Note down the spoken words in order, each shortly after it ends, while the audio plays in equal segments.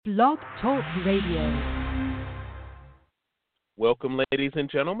Blog Talk Radio. Welcome, ladies and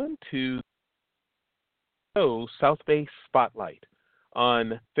gentlemen, to the South Bay Spotlight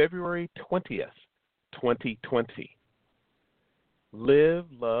on February 20th, 2020. Live,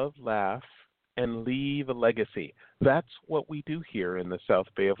 love, laugh, and leave a legacy. That's what we do here in the South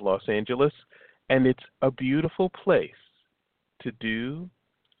Bay of Los Angeles, and it's a beautiful place to do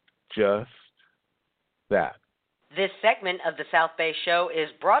just that. This segment of the South Bay Show is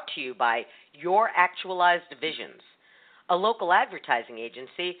brought to you by Your Actualized Visions. A local advertising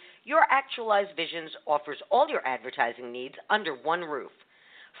agency, Your Actualized Visions offers all your advertising needs under one roof.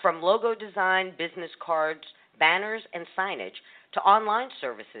 From logo design, business cards, banners, and signage to online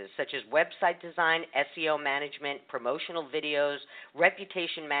services such as website design, SEO management, promotional videos,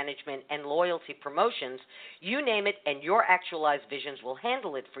 reputation management, and loyalty promotions, you name it, and Your Actualized Visions will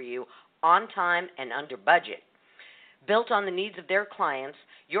handle it for you on time and under budget. Built on the needs of their clients,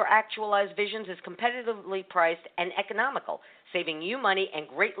 Your Actualized Visions is competitively priced and economical, saving you money and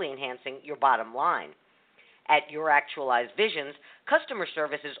greatly enhancing your bottom line. At Your Actualized Visions, customer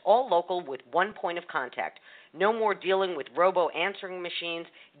service is all local with one point of contact. No more dealing with robo-answering machines,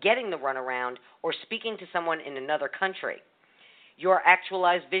 getting the runaround, or speaking to someone in another country. Your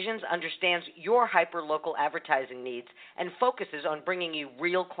Actualized Visions understands your hyper-local advertising needs and focuses on bringing you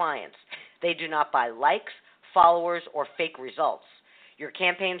real clients. They do not buy likes, followers, or fake results. Your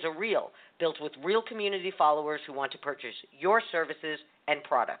campaigns are real, built with real community followers who want to purchase your services and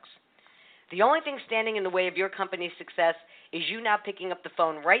products. The only thing standing in the way of your company's success is you now picking up the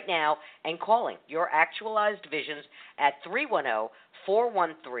phone right now and calling Your Actualized Visions at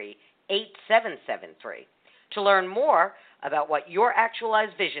 310-413-8773. To learn more about what Your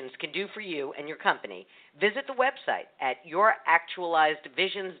Actualized Visions can do for you and your company, visit the website at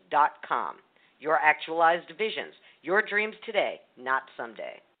youractualizedvisions.com. Your Actualized Visions, your dreams today, not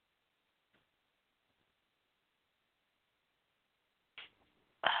someday.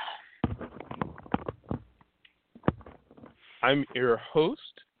 I'm your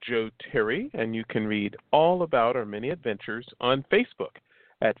host, Joe Terry, and you can read all about our many adventures on Facebook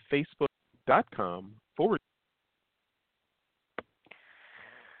at facebook.com/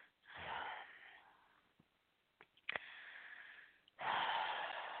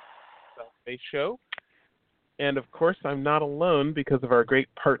 South Bay Show. And of course, I'm not alone because of our great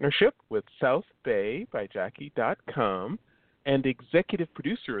partnership with South Bay by Jackie.com and executive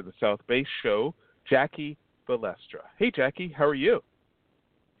producer of the South Bay Show, Jackie Balestra. Hey, Jackie, how are you?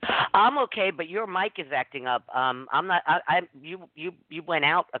 I'm okay, but your mic is acting up. I'm not. You went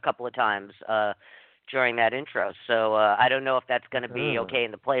out a couple of times during that intro, so I don't know if that's going to be okay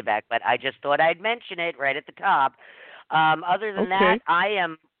in the playback. But I just thought I'd mention it right at the top. Other than that, I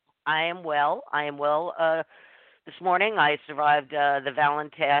am well. I am well. This morning, I survived the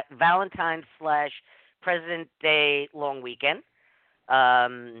Valentine's/President Day long weekend.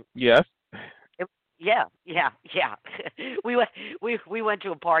 Yes. Yeah. we went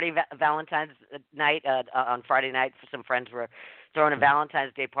to a party Valentine's night on Friday night. Some friends were throwing a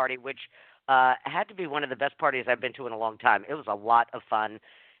Valentine's Day party, which had to be one of the best parties I've been to in a long time. It was a lot of fun,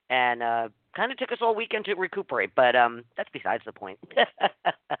 and kind of took us all weekend to recuperate. But that's besides the point.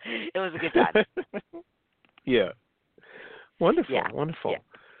 It was a good time. Yeah. Wonderful. Yeah. Wonderful. Yeah.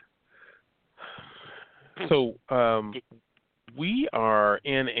 So we are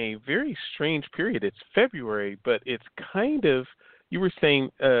in a very strange period. It's February, but it's kind of, you were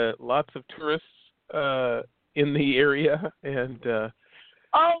saying, lots of tourists in the area, and it's the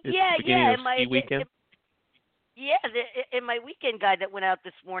beginning of ski weekend. In my weekend guide that went out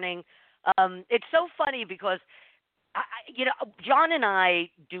this morning, it's so funny because, John and I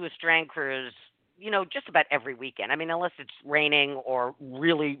do a strand cruise, just about every weekend. I mean, unless it's raining or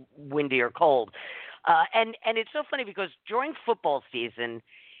really windy or cold. And it's so funny because during football season,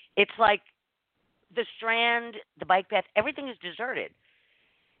 it's like the Strand, the bike path, everything is deserted.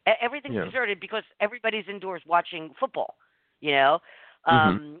 Everything's deserted because everybody's indoors watching football,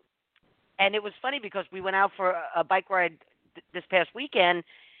 And it was funny because we went out for a bike ride this past weekend,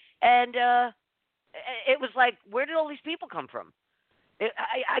 and it was like, where did all these people come from?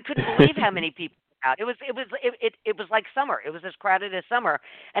 I couldn't believe how many people were out. It was like summer. It was as crowded as summer.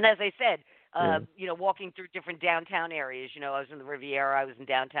 And as I said, walking through different downtown areas. I was in the Riviera, I was in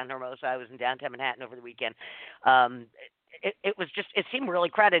downtown Hermosa, I was in downtown Manhattan over the weekend. It was just, it seemed really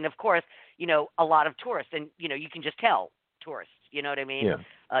crowded. And of course, a lot of tourists, and you can just tell tourists. You know what I mean? Yeah.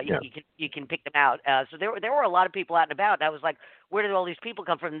 You can pick them out. So there were a lot of people out and about. And I was like, where did all these people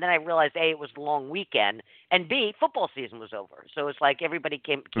come from? And then I realized A, it was a long weekend, and B, football season was over. So it's like everybody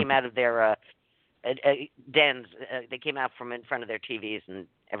came out of their dens. They came out from in front of their TVs, and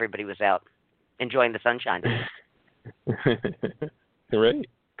everybody was out enjoying the sunshine. Right.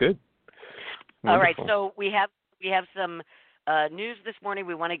 Good. Wonderful. All right, so we have some news this morning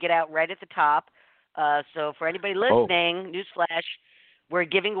we want to get out right at the top. So for anybody listening, newsflash, we're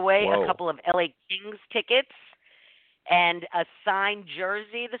giving away a couple of LA Kings tickets and a signed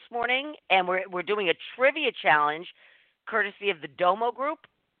jersey this morning, and we're doing a trivia challenge courtesy of the DOMO group.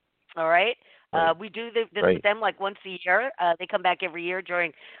 All right. We do this with them like once a year. They come back every year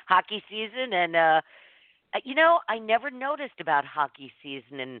during hockey season, and I never noticed about hockey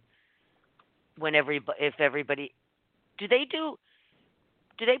season and if everybody do they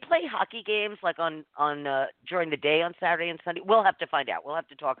play hockey games like on during the day on Saturday and Sunday? We'll have to find out. We'll have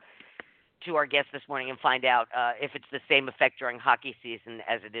to talk to our guest this morning and find out if it's the same effect during hockey season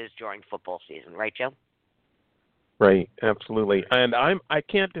as it is during football season, right, Joe? Right, absolutely. And I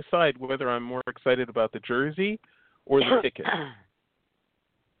can't decide whether I'm more excited about the jersey or the ticket.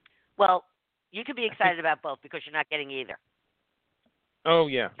 Well, you could be excited about both because you're not getting either. Oh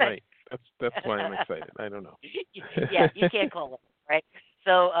yeah, right. That's why I'm excited. I don't know. Yeah, you can't call it, right?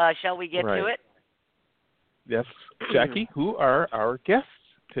 So shall we get to it? Yes, Jackie. Who are our guests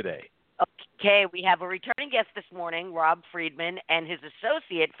today? Okay, we have a returning guest this morning, Rob Friedman, and his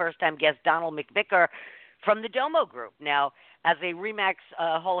associate, first-time guest, Donald McVicker, from the DOMO Group. Now, as a RE/MAX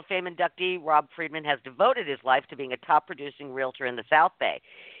Hall of Fame inductee, Rob Friedman has devoted his life to being a top-producing realtor in the South Bay.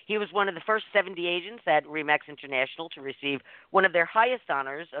 He was one of the first 70 agents at RE/MAX International to receive one of their highest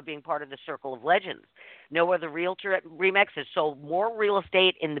honors of being part of the Circle of Legends. No other realtor at RE/MAX has sold more real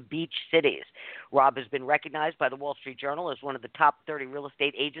estate in the beach cities. Rob has been recognized by the Wall Street Journal as one of the top 30 real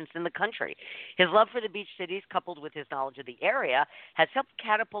estate agents in the country. His love for the beach cities, coupled with his knowledge of the area, has helped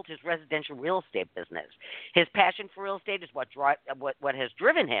catapult his residential real estate business. His passion for real estate is what has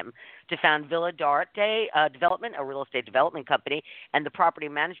driven him to found Villa d'Arte Development, a real estate development company, and the property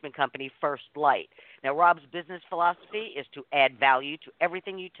management company First Light. Now, Rob's business philosophy is to add value to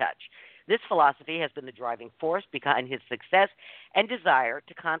everything you touch. This philosophy has been the driving force behind his success and desire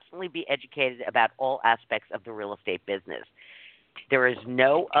to constantly be educated about all aspects of the real estate business. There is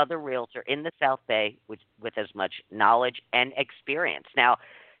no other realtor in the South Bay with as much knowledge and experience. Now,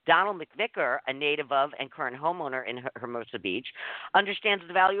 Donald McVicker, a native of and current homeowner in Hermosa Beach, understands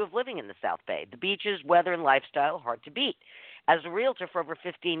the value of living in the South Bay. The beaches, weather, and lifestyle hard to beat. As a realtor for over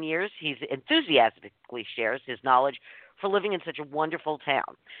 15 years, he enthusiastically shares his knowledge for living in such a wonderful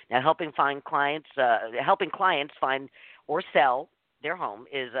town. Now, helping clients find or sell their home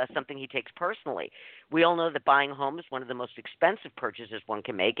is something he takes personally. We all know that buying a home is one of the most expensive purchases one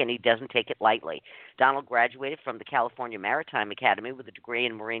can make, and he doesn't take it lightly. Donald graduated from the California Maritime Academy with a degree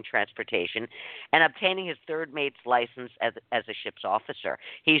in marine transportation and obtaining his third mate's license as a ship's officer.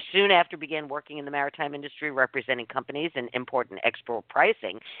 He soon after began working in the maritime industry, representing companies in import and export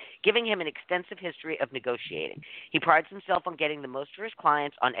pricing, giving him an extensive history of negotiating. He prides himself on getting the most for his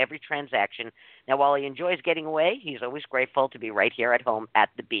clients on every transaction. Now, while he enjoys getting away, he's always grateful to be right here at home at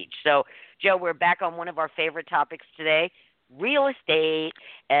the beach. So, Joe, we're back on one of our favorite topics today, real estate,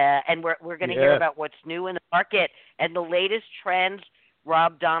 and we're going to hear about what's new in the market and the latest trends.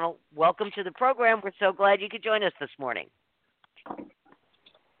 Rob, Donald, welcome to the program. We're so glad you could join us this morning.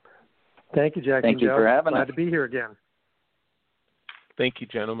 Thank you, Jackie. Thank you for having us. Glad to be here again. Thank you,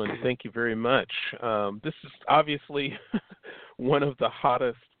 gentlemen. Thank you very much. This is obviously one of the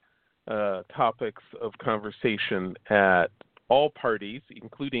hottest topics of conversation at all parties,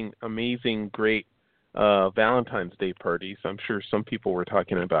 including amazing, great Valentine's Day parties. I'm sure some people were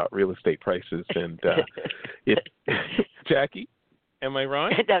talking about real estate prices. And Jackie, am I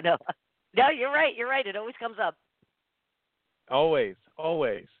wrong? No, you're right. You're right. It always comes up. Always.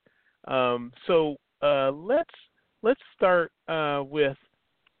 So let's start with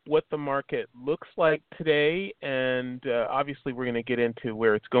what the market looks like today, and obviously we're going to get into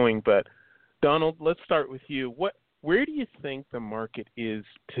where it's going. But Donald, let's start with you. Where do you think the market is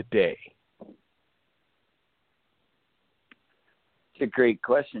today? It's a great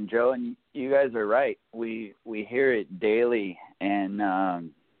question, Joe, and you guys are right. We hear it daily,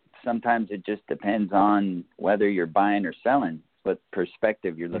 and sometimes it just depends on whether you're buying or selling, what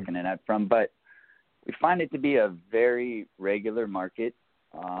perspective you're looking at it from. But we find it to be a very regular market.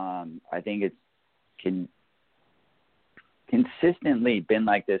 I think it's consistently been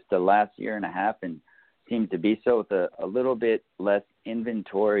like this the last year and a half, and seems to be so, with a little bit less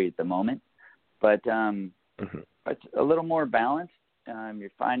inventory at the moment, but it's a little more balanced. You're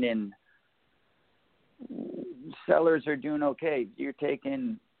finding sellers are doing okay. You're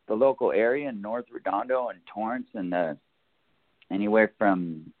taking the local area in North Redondo and Torrance and the anywhere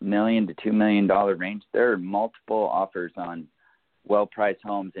from $1 million to $2 million range. There are multiple offers on well-priced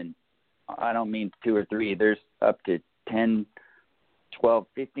homes, and I don't mean 2 or 3. There's up to 10, 12,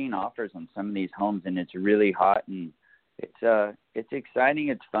 15 offers on some of these homes, and it's really hot, and it's exciting.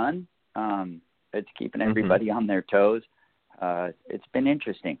 It's fun. It's keeping everybody on their toes. It's been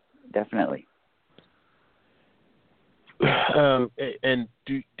interesting, definitely. And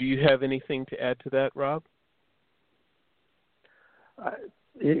do you have anything to add to that, Rob?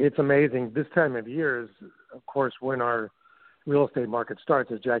 It's amazing. This time of year is, of course, when our real estate market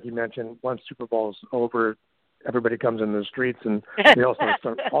starts. As Jackie mentioned, once Super Bowl's over, everybody comes into the streets, and they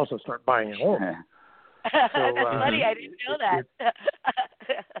also start buying a home. So, that's funny. I didn't know that.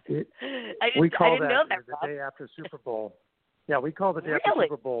 We call that the day after Super Bowl. Yeah, we call the day after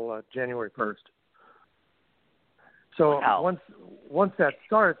Super Bowl January 1st. So once that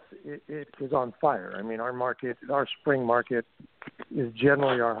starts, it is on fire. I mean, our spring market is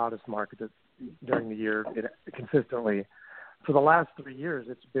generally our hottest market during the year consistently. For the last 3 years,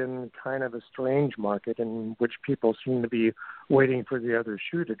 it's been kind of a strange market in which people seem to be waiting for the other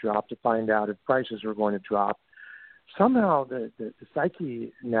shoe to drop to find out if prices are going to drop. Somehow the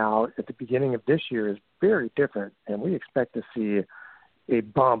psyche now at the beginning of this year is very different, and we expect to see a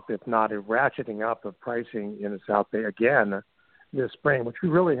bump, if not a ratcheting up of pricing in the South Bay again this spring, which we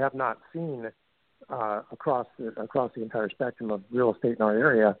really have not seen across the entire spectrum of real estate in our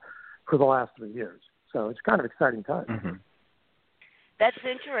area for the last 3 years. So it's kind of exciting time. Mm-hmm. That's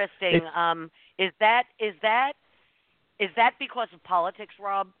interesting. Is that because of politics,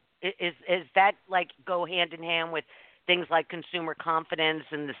 Rob? Is that like go hand in hand with things like consumer confidence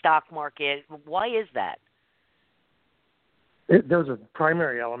and the stock market? Why is that? Those are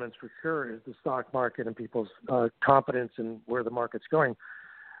primary elements for sure, is the stock market and people's confidence in where the market's going.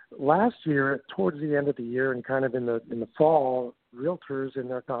 Last year, towards the end of the year and kind of in the fall, realtors in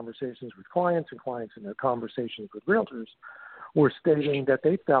their conversations with clients and clients in their conversations with realtors were stating that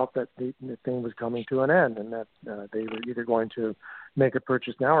they felt that the thing was coming to an end and that they were either going to make a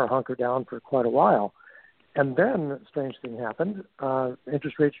purchase now or hunker down for quite a while. And then a strange thing happened.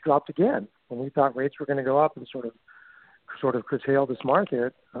 Interest rates dropped again. When we thought rates were going to go up and sort of curtail this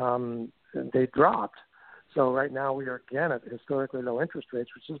market, they dropped. So right now we are again at historically low interest rates,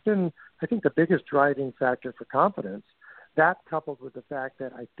 which has been, I think, the biggest driving factor for confidence. That coupled with the fact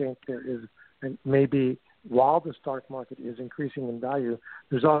that I think there is, and maybe while the stock market is increasing in value,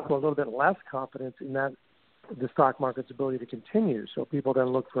 there's also a little bit less confidence in that the stock market's ability to continue. So people then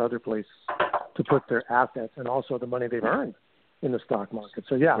look for other places to put their assets and also the money they've earned in the stock market.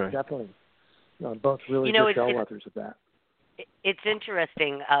 So yeah, right. Definitely, both really good bellwethers of that. It's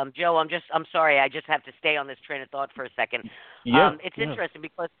interesting, Joe. I'm sorry. I just have to stay on this train of thought for a second. It's interesting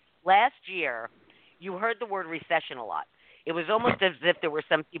because last year you heard the word recession a lot. It was almost as if there were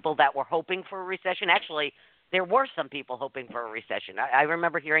some people that were hoping for a recession. Actually, there were some people hoping for a recession. I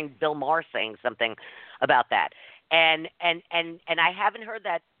remember hearing Bill Maher saying something about that. And I haven't heard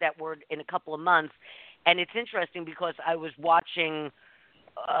that word in a couple of months. And it's interesting because I was watching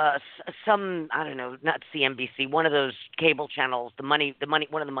some, I don't know, not CNBC, one of those cable channels, one of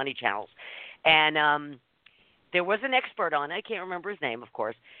the money channels. And there was an expert on it. I can't remember his name, of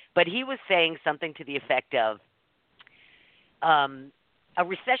course, but he was saying something to the effect of a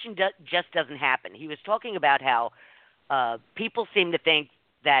recession just doesn't happen. He was talking about how people seem to think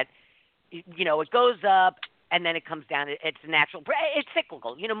that, you know, it goes up and then it comes down. It's natural. It's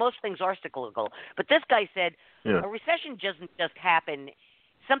cyclical. You know, most things are cyclical. But this guy said a recession doesn't just happen.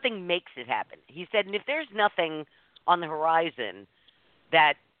 Something makes it happen. He said, and if there's nothing on the horizon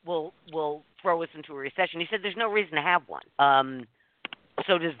that will throw us into a recession, he said there's no reason to have one.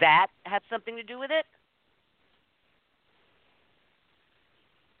 So does that have something to do with it?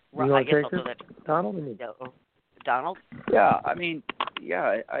 You want to take it, Donald? Donald? Yeah,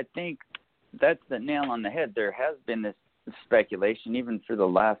 I think that's the nail on the head. There has been this speculation, even for the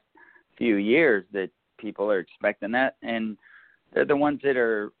last few years, that people are expecting that, and they're the ones that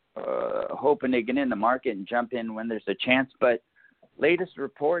are hoping to get in the market and jump in when there's a chance. But latest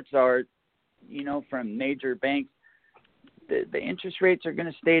reports are, you know, from major banks, the interest rates are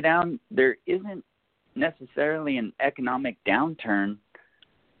going to stay down. There isn't necessarily an economic downturn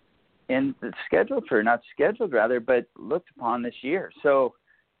in the but looked upon this year. So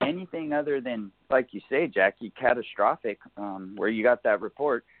anything other than, like you say, Jackie, catastrophic, where you got that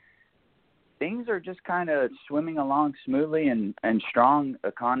report, things are just kind of swimming along smoothly and strong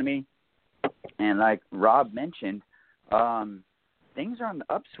economy. And like Rob mentioned, things are on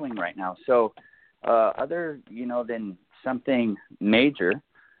the upswing right now. So other, than something major,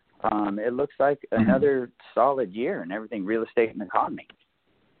 it looks like another solid year in everything real estate and economy.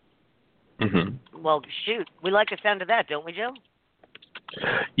 Mm-hmm. Well, shoot, we like the sound of that, don't we, Joe?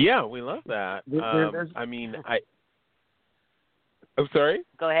 Yeah, we love that. I'm sorry?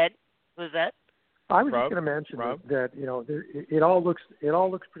 Go ahead. Who's that? I was Rob? just going to mention Rob? that it all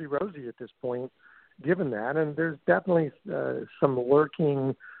looks pretty rosy at this point, given that, and there's definitely some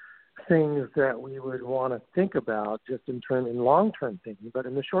lurking things that we would want to think about just in long-term thinking. But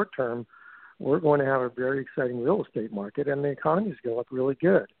in the short term, we're going to have a very exciting real estate market, and the economy is going to look really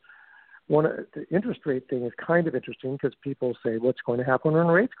good. The interest rate thing is kind of interesting because people say, what's going to happen when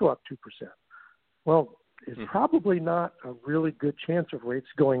rates go up 2%? Well, it's probably not a really good chance of rates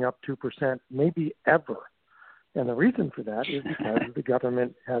going up 2%, maybe ever. And the reason for that is because the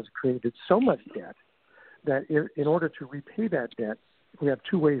government has created so much debt that in order to repay that debt, we have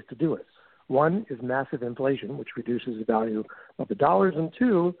two ways to do it. One is massive inflation, which reduces the value of the dollars, and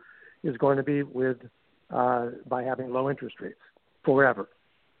two is going to be by having low interest rates forever.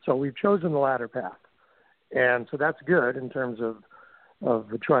 So we've chosen the latter path. And so that's good in terms of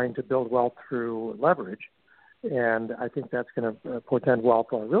trying to build wealth through leverage. And I think that's going to portend well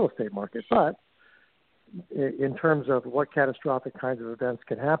for our real estate market. But in terms of what catastrophic kinds of events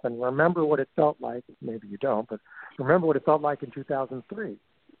can happen, remember what it felt like, maybe you don't, but remember what it felt like in 2003.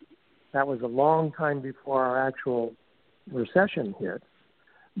 That was a long time before our actual recession hit.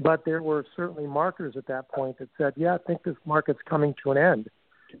 But there were certainly markers at that point that said, yeah, I think this market's coming to an end.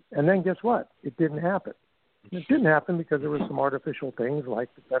 And then guess what? It didn't happen. It didn't happen because there were some artificial things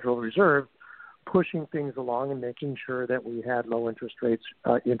like the Federal Reserve pushing things along and making sure that we had low interest rates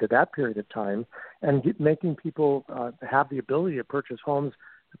into that period of time and making people have the ability to purchase homes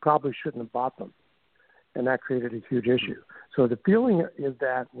that probably shouldn't have bought them. And that created a huge issue. So the feeling is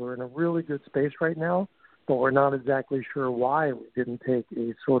that we're in a really good space right now, but we're not exactly sure why we didn't take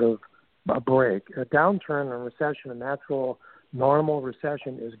a sort of a break. A downturn, a recession, a natural, normal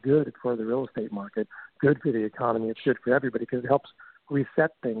recession is good for the real estate market, good for the economy. It's good for everybody because it helps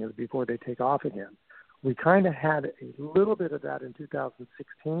reset things before they take off again. We kind of had a little bit of that in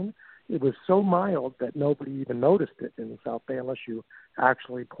 2016. It was so mild that nobody even noticed it in the South Bay unless you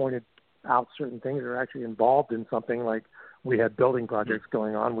actually pointed out certain things or actually involved in something like we had building projects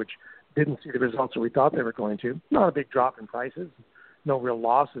going on, which didn't see the results that we thought they were going to. Not a big drop in prices, no real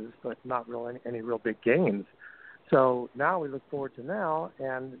losses, but not any real big gains. So now we look forward to now,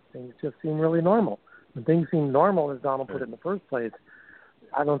 and things just seem really normal. When things seem normal, as Donald put it in the first place,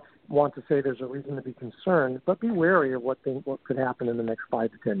 I don't want to say there's a reason to be concerned, but be wary of what could happen in the next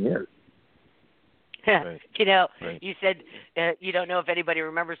 5 to 10 years. Right. You said you don't know if anybody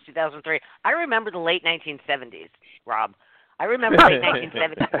remembers 2003. I remember the late 1970s, Rob. I remember late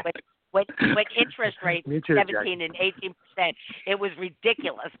 1970s when interest rates were 17 and 18%. It was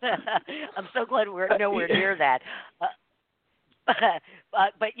ridiculous. I'm so glad we're nowhere near that.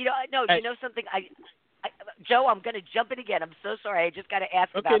 But you know something. Joe, I'm going to jump in again. I'm so sorry. I just got to ask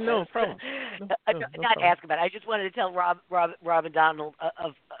about this. No problem. Not ask about it. I just wanted to tell Rob and Donald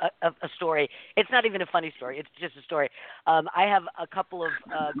of a story. It's not even a funny story. It's just a story. I have a couple of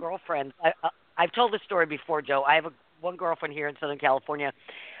girlfriends. I've told this story before, Joe. I have one girlfriend here in Southern California.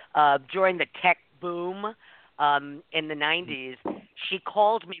 During the tech boom in the 90s, she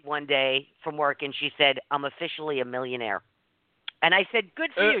called me one day from work and she said, "I'm officially a millionaire." And I said,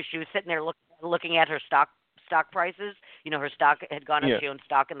 "Good for you." She was sitting there looking at her stock prices. You know, her stock had gone up. Yeah. She owned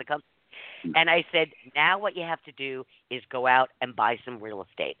stock in the company. And I said, "Now what you have to do is go out and buy some real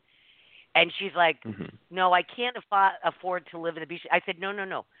estate." And she's like, "No, I can't afford to live in the beach." I said,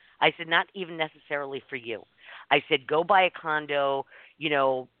 No. I said, "Not even necessarily for you." I said, "Go buy a condo,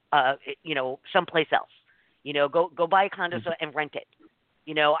 someplace else. Go buy a condo and rent it.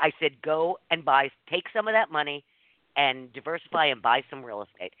 I said, go and take some of that money and diversify and buy some real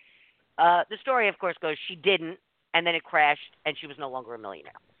estate." The story, of course, goes she didn't, and then it crashed, and she was no longer a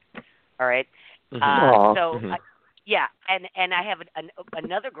millionaire. All right? And I have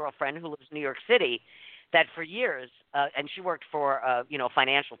another girlfriend who lives in New York City that for years, and she worked for a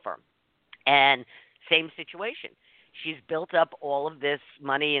financial firm, and same situation. She's built up all of this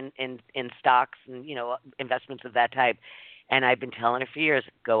money in stocks and investments of that type. And I've been telling her for years,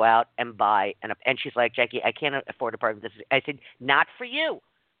 go out and buy and she's like, "Jackie, I can't afford an apartment." I said, "Not for you."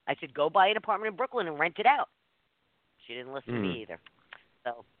 I said, "Go buy an apartment in Brooklyn and rent it out." She didn't listen to me either.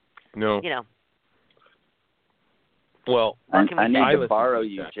 So, no. Well, I need to borrow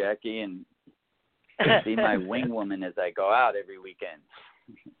you, Jackie, and be my wing woman as I go out every weekend.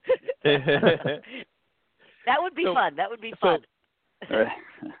 That would be fun. That would be fun.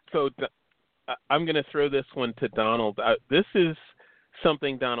 So I'm going to throw this one to Donald. This is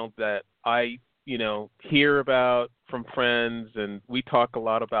something, Donald, that I, hear about from friends, and we talk a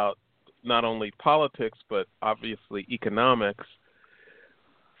lot about not only politics but obviously economics.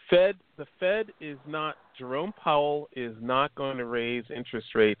 The Fed is not. Jerome Powell is not going to raise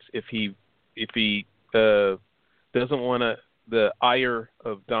interest rates if he doesn't want the ire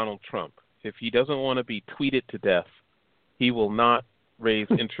of Donald Trump. If he doesn't want to be tweeted to death, he will not raise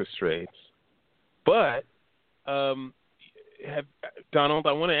interest rates. But Donald,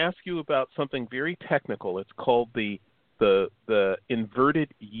 I want to ask you about something very technical. It's called the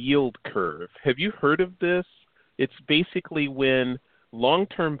inverted yield curve. Have you heard of this? It's basically when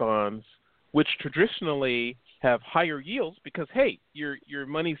long-term bonds, which traditionally have higher yields because, hey, your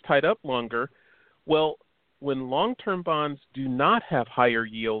money's tied up longer. Well, when long-term bonds do not have higher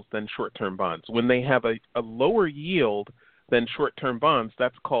yields than short-term bonds, when they have a lower yield than short-term bonds,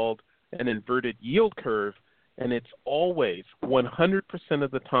 that's called an inverted yield curve, and it's always 100%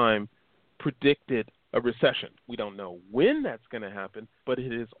 of the time predicted a recession. We don't know when that's going to happen, but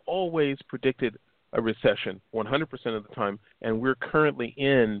it is always predicted a recession 100% of the time, and we're currently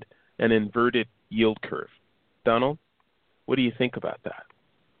in an inverted yield curve. Donald, what do you think about that?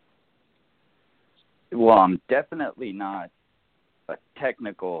 Well, I'm definitely not a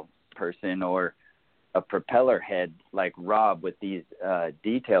technical person or a propeller head like Rob with these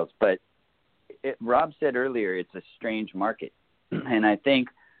details, but Rob said earlier it's a strange market, and I think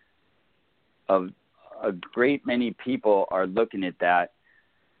a great many people are looking at that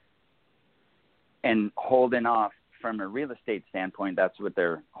and holding off. From a real estate standpoint, that's what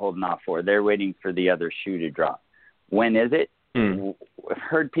they're holding off for. They're waiting for the other shoe to drop. When is it? I've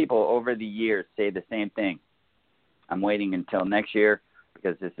heard people over the years say the same thing. I'm waiting until next year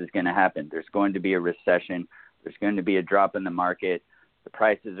because this is going to happen. There's going to be a recession. There's going to be a drop in the market. The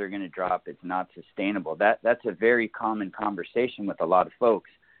prices are going to drop. It's not sustainable. That's a very common conversation with a lot of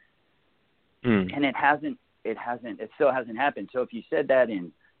folks. And it still hasn't happened. So if you said that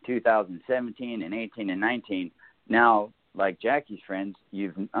in 2017 and 18 and 19, now, like Jackie's friends,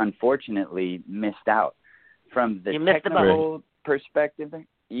 you've unfortunately missed out. From the technical perspective,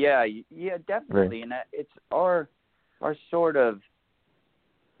 yeah, definitely. Right. And it's our sort of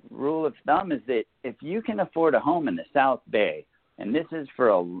rule of thumb is that if you can afford a home in the South Bay, and this is for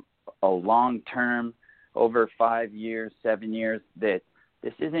a long term, over 5 years, 7 years, that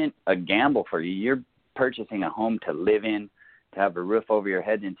this isn't a gamble for you. You're purchasing a home to live in, to have a roof over your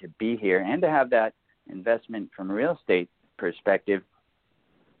head, and to be here, and to have that investment from a real estate perspective.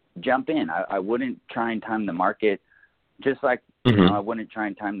 Jump in. I wouldn't try and time the market, just like I wouldn't try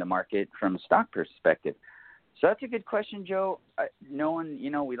and time the market from a stock perspective. So that's a good question, Joe.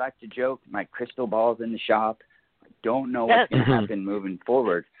 We like to joke. My crystal ball's in the shop. I don't know what's going to happen moving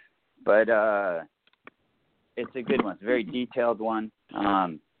forward, but it's a good one. It's a very detailed one.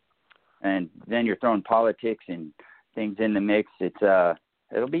 And then you're throwing politics and things in the mix. It'll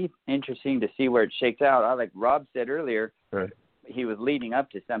be interesting to see where it shakes out. Like Rob said earlier, right. He was leading up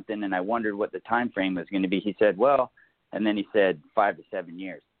to something, and I wondered what the time frame was going to be. He said, and then he said 5 to 7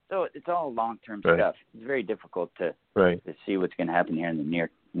 years. So it's all long-term stuff. It's very difficult to see what's going to happen here in the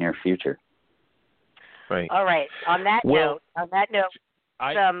near future. Right. All right. On that note,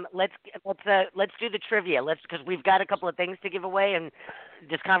 let's do the trivia. Because we've got a couple of things to give away, and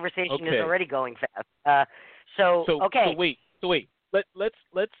this conversation is already going fast. So wait.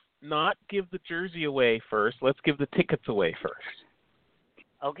 Let's not give the jersey away first. Let's give the tickets away first.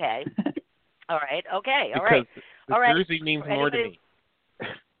 Okay. All right. Okay. All because right. The jersey means more to me.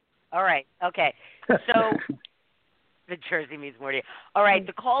 All right. Okay. So the jersey means more to you. All right.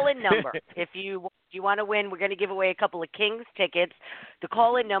 The call-in number, if you want to win, we're going to give away a couple of Kings tickets. The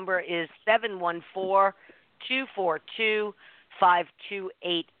call-in number is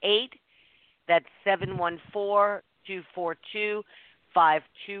 714-242-5288. That's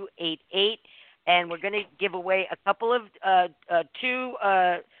 714-242-5288. And we're going to give away a couple of two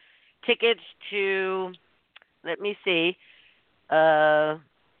tickets to, let me see,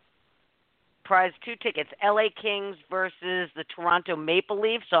 prize 2 tickets, LA Kings versus the Toronto Maple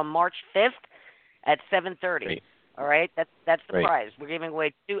Leafs on March 5th at 7:30. Great. All right, that's the prize. We're giving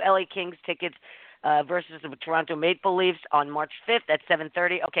away 2 LA Kings tickets versus the Toronto Maple Leafs on March 5th at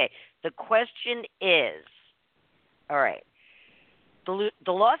 7:30. Okay, the question is, all right, the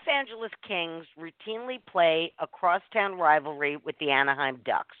Los Angeles Kings routinely play a crosstown rivalry with the Anaheim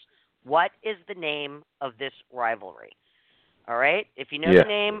Ducks. What is the name of this rivalry? All right? If you know the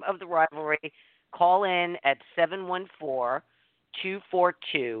name of the rivalry, call in at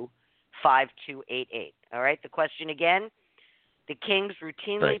 714-242-5288. All right? The question again, the Kings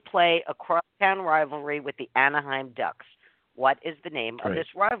routinely play a crosstown rivalry with the Anaheim Ducks. what is the name of Right.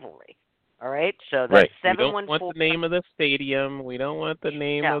 this rivalry. All right, so that's Right. We 714. don't want the name of the stadium. We don't want the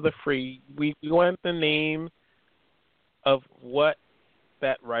name of the free. We want the name of what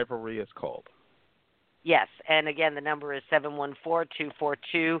that rivalry is called. Yes, and again, the number is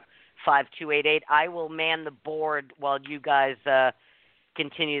 714-242-5288. I will man the board while you guys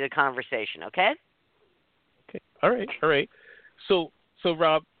continue the conversation, okay? Okay. All right. So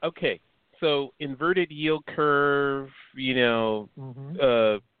Rob, okay. So inverted yield curve,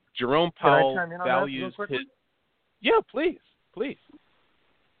 Jerome Powell values his. Yeah, please.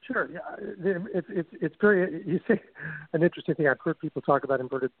 Sure. Yeah, it's very. You say an interesting thing. I've heard people talk about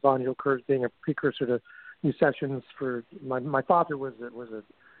inverted bond yield curves being a precursor to recessions. For my father worked for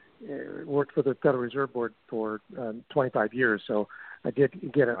the Federal Reserve Board for 25 years, so I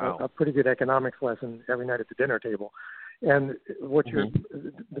did get a pretty good economics lesson every night at the dinner table. And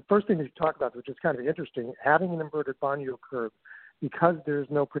the first thing that you talk about, which is kind of interesting, having an inverted bond yield curve, because there's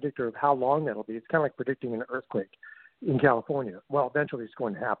no predictor of how long that'll be. It's kind of like predicting an earthquake in California. Well, eventually it's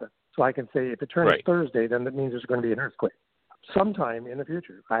going to happen. So I can say if it turns Thursday, then that means there's going to be an earthquake sometime in the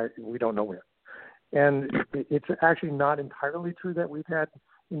future. We don't know when. And it's actually not entirely true that we've had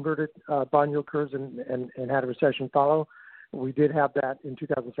inverted bond yield curves and had a recession follow. We did have that in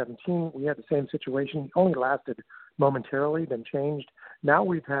 2017. We had the same situation. It only lasted momentarily, then changed. Now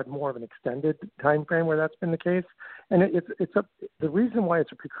we've had more of an extended time frame where that's been the case. And the reason why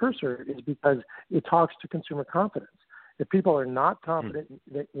it's a precursor is because it talks to consumer confidence. If people are not confident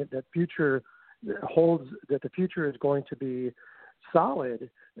that the future is going to be solid,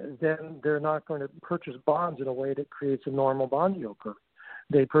 then they're not going to purchase bonds in a way that creates a normal bond yield curve.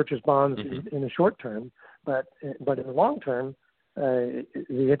 They purchase bonds in the short term, but in the long term, the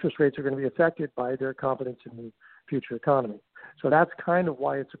interest rates are going to be affected by their confidence in the future economy. So that's kind of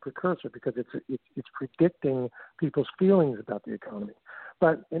why it's a precursor, because it's predicting people's feelings about the economy.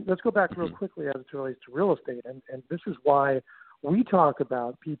 But let's go back real quickly as it relates to real estate, and this is why we talk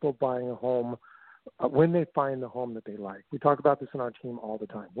about people buying a home when they find the home that they like. We talk about this in our team all the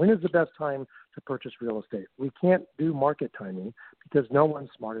time. When is the best time to purchase real estate? We can't do market timing because no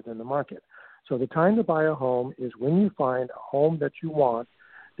one's smarter than the market. So the time to buy a home is when you find a home that you want,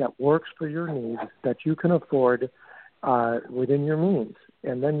 that works for your needs, that you can afford within your means,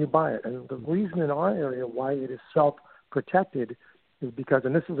 and then you buy it. And the reason in our area why it is self-protected is because,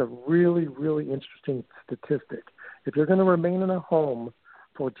 and this is a really, really interesting statistic, if you're going to remain in a home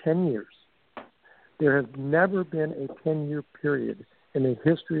for 10 years, there has never been a 10-year period in the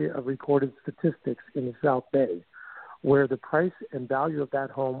history of recorded statistics in the South Bay where the price and value of that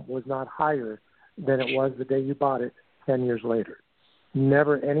home was not higher than it was the day you bought it 10 years later.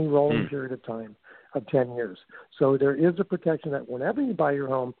 Never any rolling period of time of 10 years. So there is a protection that whenever you buy your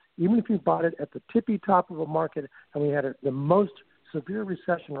home, even if you bought it at the tippy top of a market and we had the most severe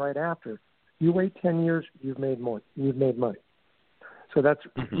recession right after, you wait 10 years, you've made money. So that's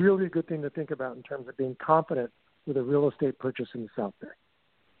really a good thing to think about in terms of being confident with a real estate purchase in the South Bay.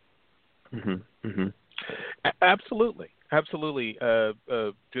 Absolutely.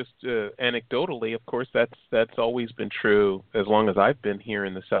 Just anecdotally, of course, that's always been true as long as I've been here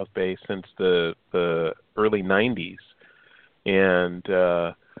in the South Bay, since the early 90s. And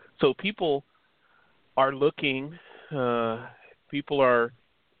so people are looking, people are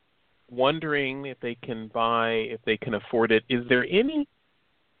wondering if they can buy, if they can afford it.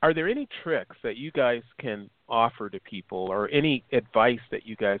 Are there any tricks that you guys can offer to people, or any advice that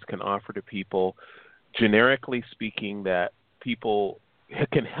you guys can offer to people, generically speaking, that people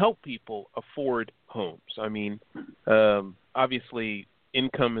can help people afford homes? I mean, obviously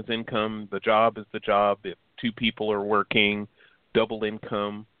income is income, the job is the job. If two people are working, double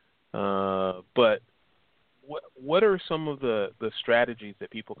income, but what are some of the strategies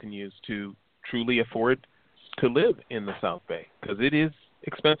that people can use to truly afford to live in the South Bay? Because it is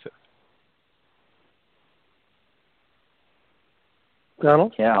expensive.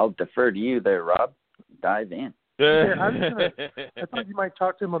 Donald? Yeah, I'll defer to you there, Rob. Dive in. I thought you might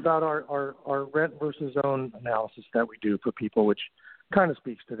talk to him about our rent versus own analysis that we do for people, which kind of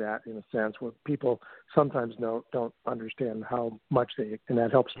speaks to that in a sense, where people sometimes don't understand how much and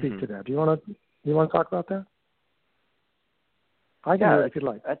that helps speak to that. Do you want to talk about that? I can do it if you'd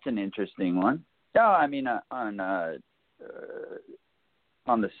like. That's an interesting one. No, I mean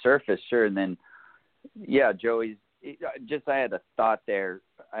on the surface, sure. And then, yeah, Joey's. I had a thought there.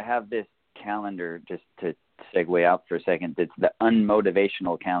 I have this calendar, just to segue out for a second. It's the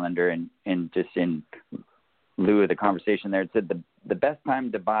unmotivational calendar, and just in lieu of the conversation there, it said the best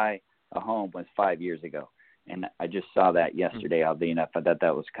time to buy a home was 5 years ago. And I just saw that yesterday, oddly enough. I thought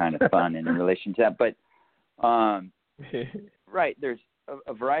that was kind of fun in relation to that. But Right. There's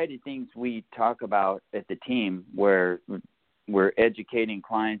a variety of things we talk about at the team where we're educating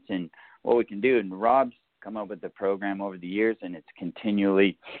clients and what we can do. And Rob's come up with the program over the years, and it's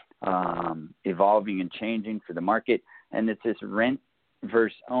continually evolving and changing for the market. And it's this rent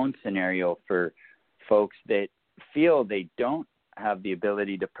versus own scenario for folks that feel they don't have the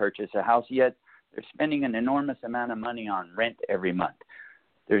ability to purchase a house yet. They're spending an enormous amount of money on rent every month.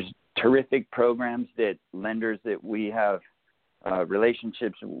 There's terrific programs that lenders that we have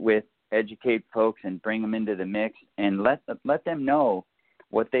relationships with educate folks and bring them into the mix and let them know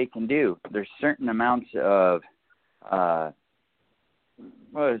what they can do. There's certain amounts of what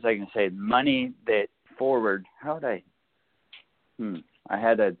was I going to say? Money that forward. How would I? I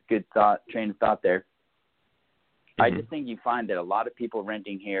had a good train of thought there. I just think you find that a lot of people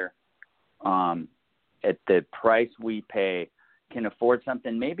renting here at the price we pay can afford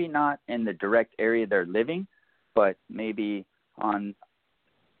something, maybe not in the direct area they're living, but maybe on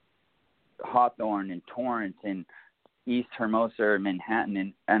Hawthorne and Torrance and East Hermosa or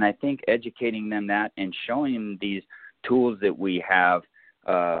Manhattan. And I think educating them that and showing them these tools that we have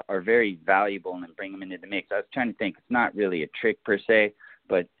are very valuable and bring them into the mix. I was trying to think, it's not really a trick per se,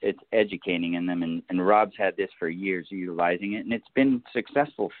 but it's educating in them. And Rob's had this for years, utilizing it, and it's been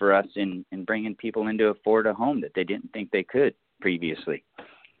successful for us in bringing people in to afford a home that they didn't think they could previously.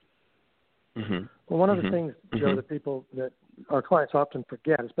 Well, one of the things, Joe, that our clients often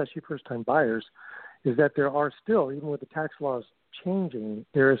forget, especially first-time buyers, is that there are still, even with the tax laws changing,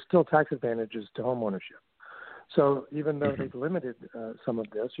 there are still tax advantages to home ownership. So even though they've limited some of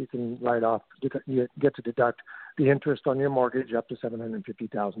this, you can write off, you get to deduct the interest on your mortgage up to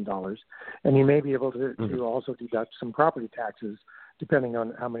 $750,000, and you may be able to also deduct some property taxes depending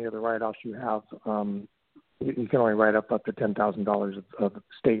on how many other write-offs you have. You can only write up to $10,000 of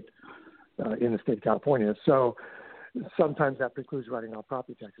state in the state of California. So sometimes that precludes writing off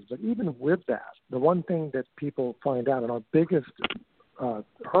property taxes. But even with that, the one thing that people find out, and our biggest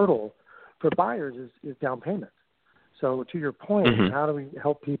hurdle for buyers is down payment. So to your point, how do we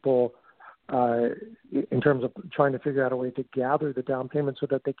help people in terms of trying to figure out a way to gather the down payment so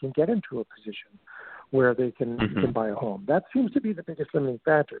that they can get into a position where they can buy a home? That seems to be the biggest limiting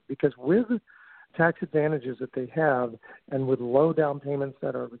factor, because with tax advantages that they have and with low down payments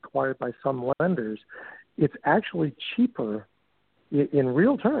that are required by some lenders, it's actually cheaper, in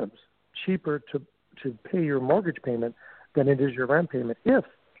real terms, cheaper to pay your mortgage payment than it is your rent payment if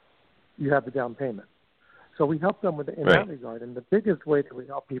you have the down payment. So we help them in that regard. And the biggest way that we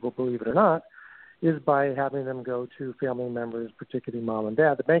help people, believe it or not, is by having them go to family members, particularly mom and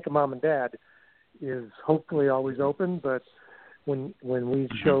dad. The bank of mom and dad is hopefully always open, but when we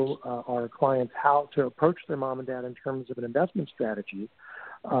show our clients how to approach their mom and dad in terms of an investment strategy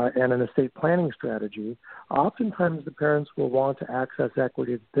and an estate planning strategy, oftentimes the parents will want to access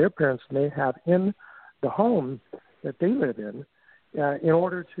equity that their parents may have in the home that they live in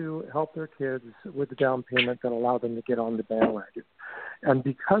order to help their kids with the down payment that allow them to get on the bandwagon. And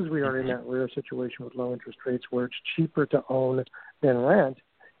because we are in that rare situation with low interest rates where it's cheaper to own than rent,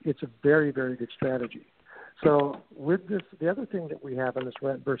 it's a very, very good strategy. So with this, the other thing that we have in this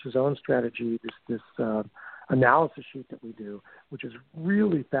rent versus own strategy, this analysis sheet that we do, which is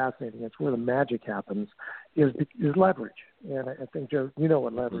really fascinating, it's where the magic happens, is leverage. And I think, Joe, you know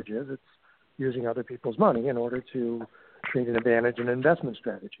what leverage is. It's using other people's money in order to create an advantage in an investment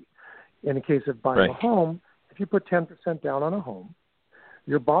strategy. In the case of buying a home, if you put 10% down on a home,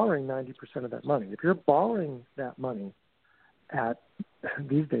 you're borrowing 90% of that money. If you're borrowing that money at,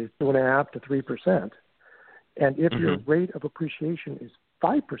 these days, 2.5% to 3%, and if your rate of appreciation is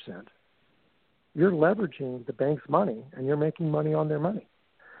 5%, you're leveraging the bank's money, and you're making money on their money.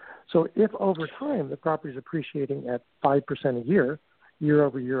 So if over time the property is appreciating at 5% a year, year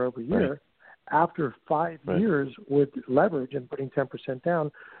over year over year, after 5 years with leverage and putting 10%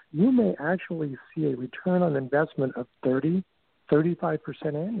 down, you may actually see a return on investment of 30, 35%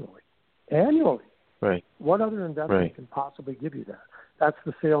 annually. Annually. Right. What other investment can possibly give you that? That's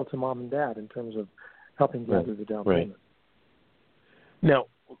the sale to mom and dad in terms of helping gather the down payment. Now,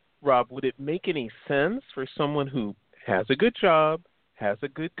 Rob, would it make any sense for someone who has a good job, has a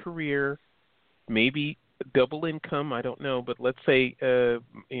good career, maybe double income, I don't know, but let's say,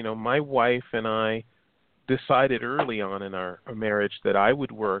 my wife and I decided early on in our marriage that I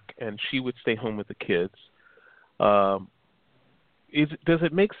would work and she would stay home with the kids. Does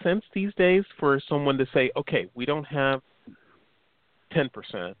it make sense these days for someone to say, okay, we don't have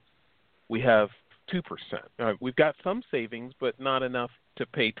 10%, we have 2%. We've got some savings, but not enough to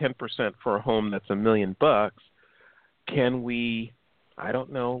pay 10% for a home that's $1 million. Can we, I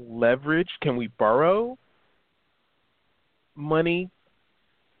don't know, leverage? Can we borrow money,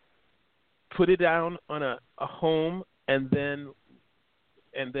 put it down on a home, and then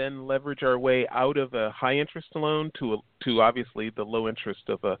leverage our way out of a high interest loan to obviously the low interest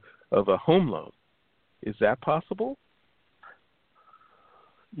of a home loan. Is that possible?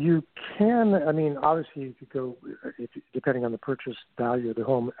 You can. I mean, obviously, you could go depending on the purchase value of the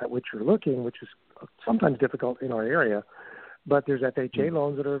home at which you're looking, which is sometimes difficult in our area. But there's FHA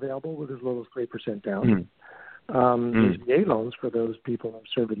loans that are available with as little as 3% down. There's VA loans for those people who have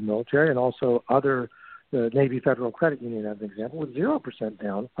served in the military, and also the Navy Federal Credit Union, as an example, with 0%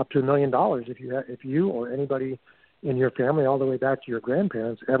 down, up to $1 million if you or anybody in your family, all the way back to your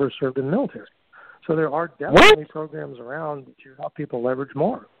grandparents, ever served in the military. So there are definitely programs around to help people leverage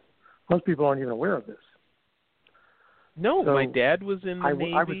more. Most people aren't even aware of this. No, so my dad was in the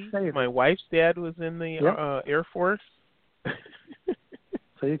Navy. I would say my wife's dad was in the Air Force.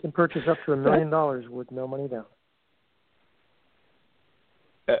 So you can purchase up to $1 million with no money down.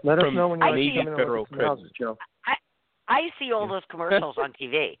 Let us know when you're Navy coming Federal to the houses, Joe. I see all those commercials on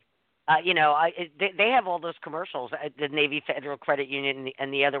TV. They have all those commercials. The Navy Federal Credit Union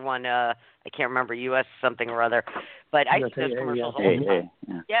and the other one, I can't remember, U.S. something or other. But I see those commercials all the time.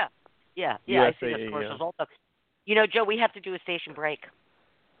 Yeah. I see those commercials all the time. Joe, we have to do a station break.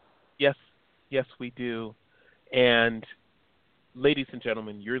 Yes, we do. And ladies and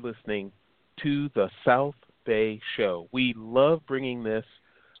gentlemen, you're listening to the South Bay Show. We love bringing this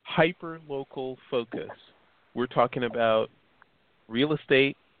hyper-local focus. We're talking about real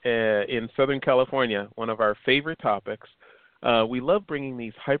estate in Southern California, one of our favorite topics. We love bringing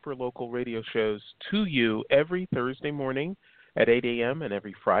these hyper-local radio shows to you every Thursday morning at 8 a.m. and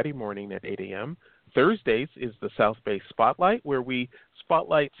every Friday morning at 8 a.m. Thursdays is the South Bay Spotlight, where we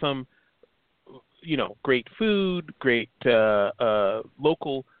spotlight some, great food, great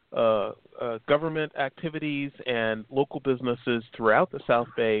local government activities and local businesses throughout the South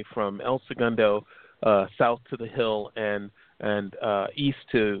Bay, from El Segundo south to the Hill and east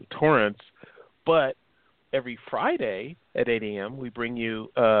to Torrance. But every Friday at 8 a.m., we bring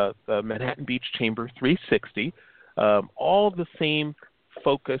you the Manhattan Beach Chamber 360, all the same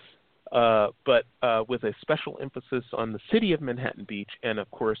focus, but with a special emphasis on the city of Manhattan Beach, and, of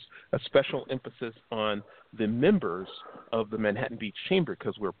course, a special emphasis on the members of the Manhattan Beach Chamber,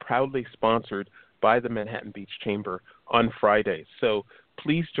 because we're proudly sponsored by the Manhattan Beach Chamber on Fridays. So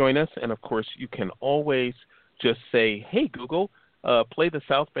please join us, and, of course, you can always just say, hey, Google, play the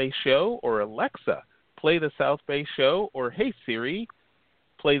South Bay Show, or Alexa, play the South Bay Show, or hey, Siri,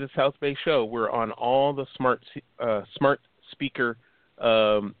 play the South Bay Show. We're on all the smart speaker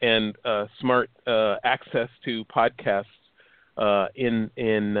and smart access to podcasts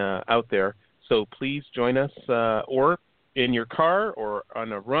in out there. So please join us, or in your car, or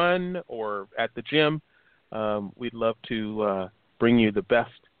on a run, or at the gym. We'd love to bring you the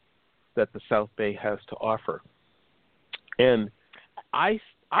best that the South Bay has to offer. And I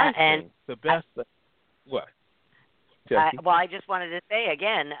think the best. What? I just wanted to say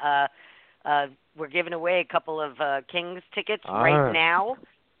again, we're giving away a couple of Kings tickets right now.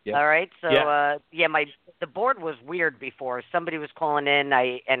 Yep. All right. So the board was weird before. Somebody was calling in,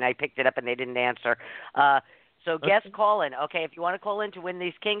 and I picked it up, and they didn't answer. So guest call in. Okay, if you want to call in to win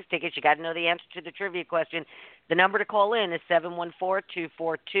these Kings tickets, you got to know the answer to the trivia question. The number to call in is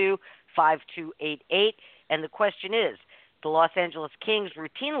 714-242-5288, and the question is: the Los Angeles Kings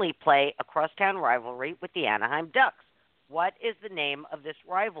routinely play a crosstown rivalry with the Anaheim Ducks. What is the name of this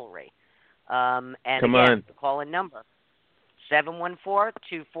rivalry? And Come again, on. the call-in number,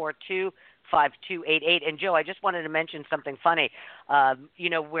 714-242-5288. And, Joe, I just wanted to mention something funny.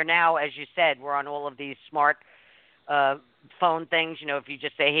 We're now, as you said, we're on all of these smart phone things. If you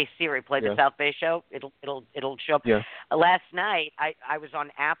just say, hey, Siri, play the South Bay Show, it'll show up. Yeah. Last night, I was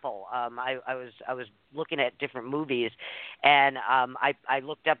on Apple. I was looking at different movies, and I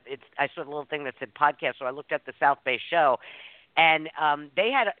looked up. I saw the little thing that said podcast, so I looked up the South Bay Show, and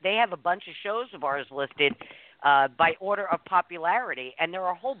they have a bunch of shows of ours listed by order of popularity, and there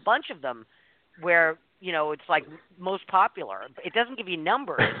are a whole bunch of them where it's like most popular. It doesn't give you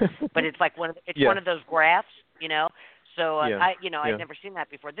numbers, but it's like one of those graphs, So I've never seen that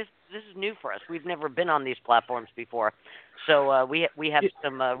before. This is new for us. We've never been on these platforms before, so we have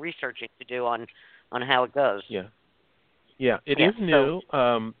some researching to do on how it goes. It is new.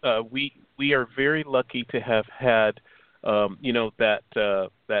 We are very lucky to have had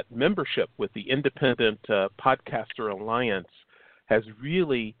that membership with the Independent Podcaster Alliance has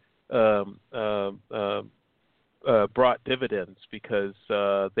really brought dividends, because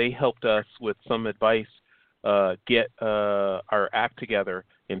they helped us with some advice get our act together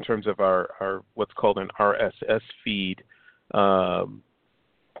in terms of our what's called an RSS feed,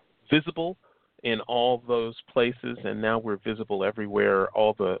 visible in all those places, and now we're visible everywhere,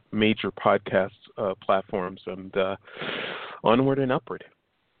 all the major podcast platforms, and onward and upward.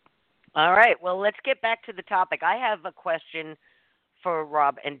 All right. Well, let's get back to the topic. I have a question for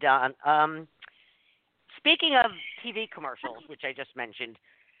Rob and Don. Speaking of TV commercials, which I just mentioned,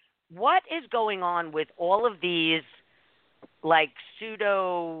 what is going on with all of these, like,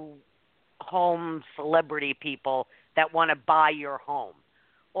 pseudo home celebrity people that want to buy your home?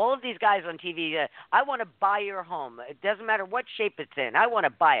 All of these guys on TV, I want to buy your home. It doesn't matter what shape it's in. I want to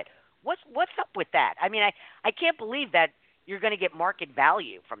buy it. What's up with that? I mean, I can't believe that you're going to get market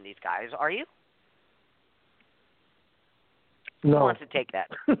value from these guys, are you? No. Who wants to take that?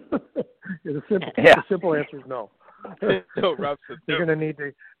 The simple answer is no. No, Rob said no. They're going to need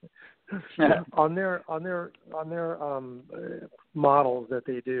to on their models that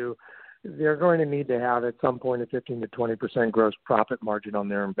they do. They're going to need to have at some point a 15 to 20% gross profit margin on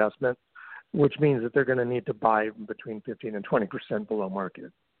their investment, which means that they're going to need to buy between 15 and 20% below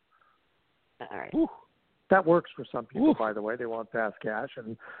market. All right. Ooh. That works for some people, by the way. They want fast cash,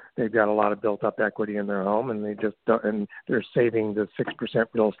 and they've got a lot of built-up equity in their home, and they just don't, and they're saving the 6%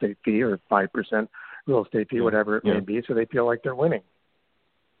 real estate fee or 5% real estate fee, whatever it may be, so they feel like they're winning.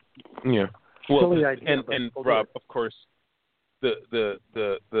 Yeah. Well, silly idea, and Rob, of course, the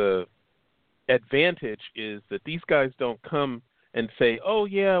advantage is that these guys don't come and say, "Oh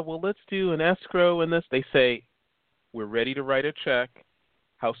yeah, well let's do an escrow and this." They say, "We're ready to write a check.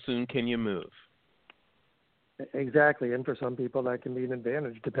 How soon can you move?" Exactly, and for some people that can be an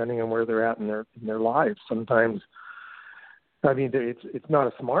advantage depending on where they're at in their lives. Sometimes, I mean, it's not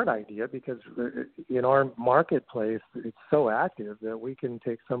a smart idea because in our marketplace it's so active that we can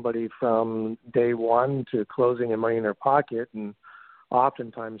take somebody from day one to closing and money in their pocket, and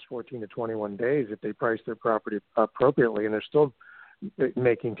oftentimes 14 to 21 days if they price their property appropriately, and they're still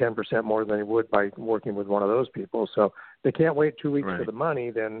making 10% more than they would by working with one of those people. So if they can't wait 2 weeks for the money,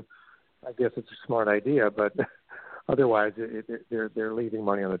 then I guess it's a smart idea, but otherwise they're leaving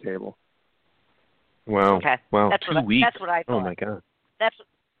money on the table. Wow. Okay. Wow. That's 2 weeks. That's what I thought. Oh my God. That's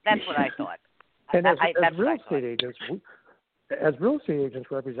what I thought. And as real estate agents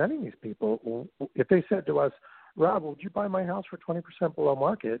representing these people, if they said to us, "Rob, would you buy my house for 20% below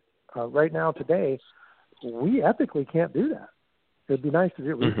market right now today?" We ethically can't do that. It'd be nice to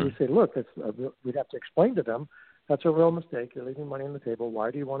do. We say, look, we'd have to explain to them. That's a real mistake. You're leaving money on the table. Why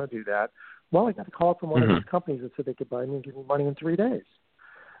do you want to do that? Well, I got a call from one of these companies that said they could buy me and give me money in 3 days.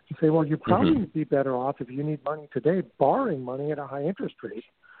 You say, well, you'd probably be better off if you need money today, borrowing money at a high interest rate,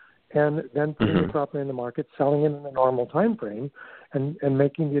 and then putting your property in the market, selling it in a normal time frame, and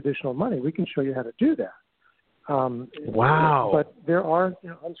making the additional money. We can show you how to do that. Wow. But there are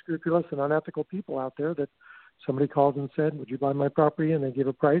unscrupulous and unethical people out there that somebody calls and said, would you buy my property? And they give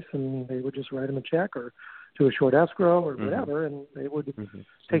a price, and they would just write them a check or do a short escrow or whatever, and they would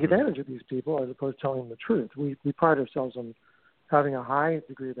take advantage of these people as opposed to telling them the truth. We pride ourselves on having a high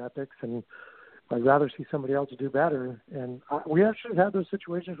degree of ethics, and I'd rather see somebody else do better. And we actually had those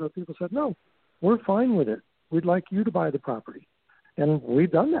situations where people said, no, we're fine with it. We'd like you to buy the property. And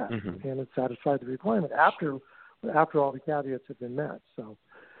we've done that, and it satisfied the requirement after all the caveats have been met. So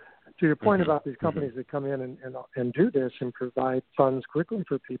to your point about these companies that come in and do this and provide funds quickly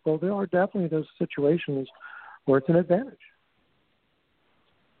for people, there are definitely those situations where it's an advantage.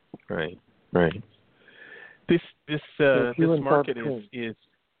 Right. This market is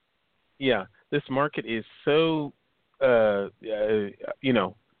this market is so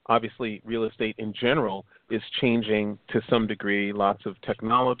obviously real estate in general is changing to some degree. Lots of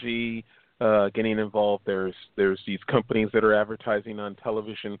technology getting involved. There's these companies that are advertising on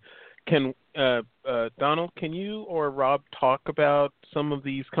television. Can Donald, can you or Rob talk about some of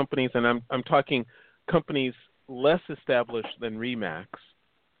these companies? And I'm talking companies less established than RE/MAX.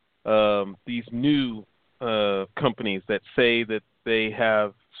 These new companies that say that they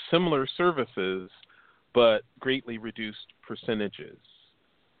have similar services but greatly reduced percentages.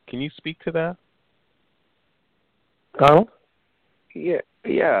 Can you speak to that? Donald?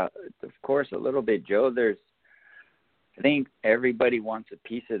 Yeah, of course, a little bit, Joe. I think everybody wants a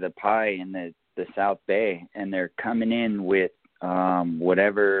piece of the pie in the South Bay, and they're coming in with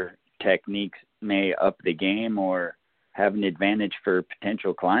whatever techniques may up the game or have an advantage for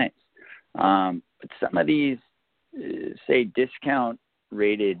potential clients. But some of these, say,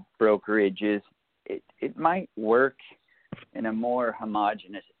 discount-rated brokerages, it might work in a more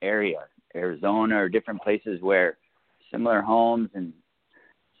homogeneous area, Arizona or different places where similar homes and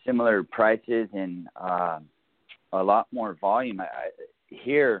similar prices and a lot more volume.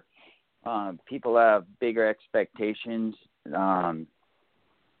 Here, people have bigger expectations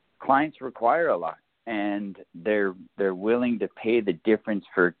clients require a lot, and they're willing to pay the difference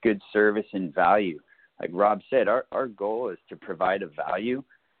for good service and value. Like Rob said, our goal is to provide a value,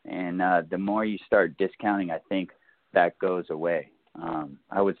 and the more you start discounting, I think that goes away.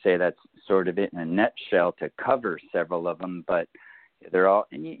 I would say that's sort of it in a nutshell to cover several of them, but they're all,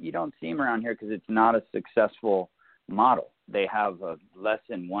 and you don't see them around here because it's not a successful model. They have a less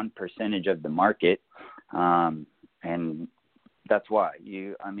than 1% of the market, and that's why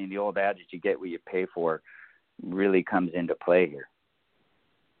the old adage, you get what you pay for, really comes into play here.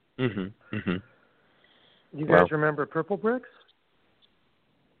 Mm-hmm. Mm-hmm. You guys remember Purple Bricks?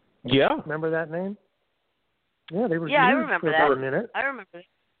 Yeah. Remember that name? Yeah, they were I huge remember for that. about a minute. I remember that.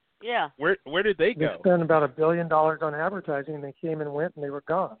 Yeah. Where did they go? They spent about $1 billion on advertising, and they came and went, and they were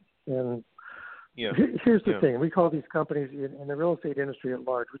gone. And here's the thing. We call these companies, in the real estate industry at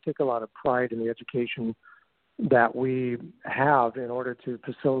large, we take a lot of pride in the education that we have in order to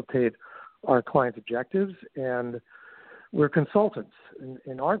facilitate our clients' objectives. And we're consultants.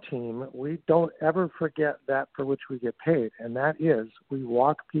 In our team, we don't ever forget that for which we get paid, and that is we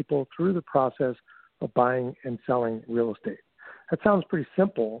walk people through the process of buying and selling real estate. That sounds pretty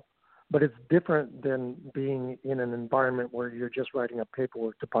simple, but it's different than being in an environment where you're just writing up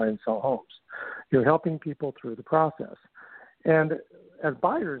paperwork to buy and sell homes. You're helping people through the process. And as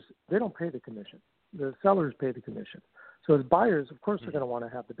buyers, they don't pay the commission. The sellers pay the commission. So as buyers, of course, they're going to want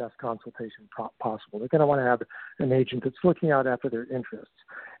to have the best consultation possible. They're going to want to have an agent that's looking out after their interests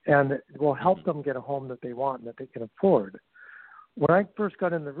and will help them get a home that they want and that they can afford. When I first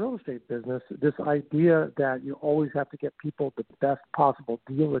got in the real estate business, this idea that you always have to get people the best possible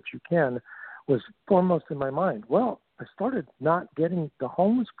deal that you can was foremost in my mind. Well, I started not getting the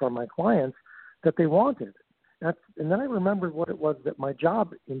homes from my clients that they wanted. And then I remembered what it was that my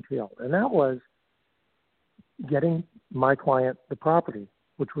job entailed, and that was getting my client the property,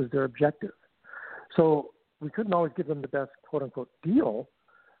 which was their objective. So we couldn't always give them the best quote-unquote deal,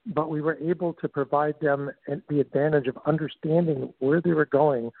 but we were able to provide them the advantage of understanding where they were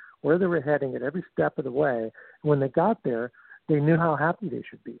going, where they were heading at every step of the way. And when they got there, they knew how happy they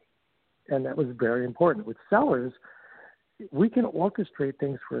should be. And that was very important. With sellers, we can orchestrate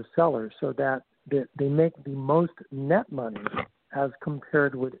things for a seller so that they make the most net money as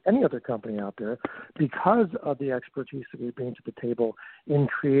compared with any other company out there because of the expertise that we bring to the table in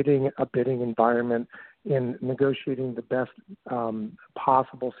creating a bidding environment, in negotiating the best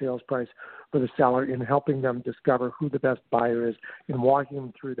possible sales price for the seller, in helping them discover who the best buyer is, in walking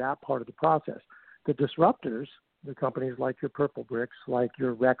them through that part of the process. The disruptors, the companies like your Purple Bricks, like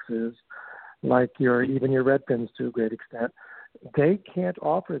your Rexes, like even your Redfins to a great extent, they can't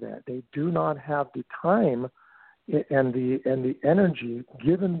offer that. They do not have the time and the energy,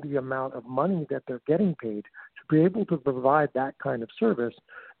 given the amount of money that they're getting paid, to be able to provide that kind of service,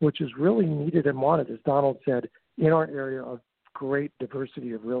 which is really needed and wanted, as Donald said, in our area of great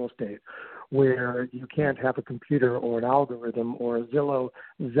diversity of real estate, where you can't have a computer or an algorithm or a Zillow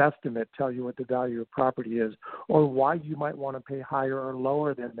Zestimate tell you what the value of property is or why you might want to pay higher or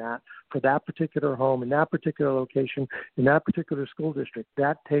lower than that for that particular home in that particular location in that particular school district.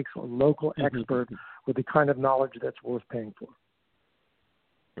 That takes a local expert with the kind of knowledge that's worth paying for.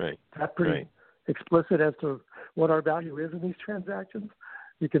 Right. That's pretty explicit as to what our value is in these transactions.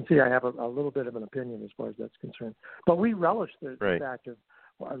 You can see I have a little bit of an opinion as far as that's concerned. But we relish the fact of,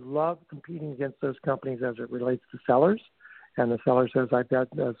 I love competing against those companies as it relates to sellers. And the seller says, I've got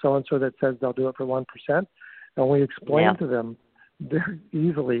so-and-so that says they'll do it for 1%. And we explain to them very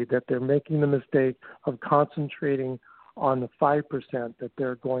easily that they're making the mistake of concentrating on the 5% that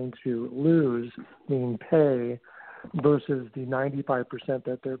they're going to lose, meaning pay, versus the 95%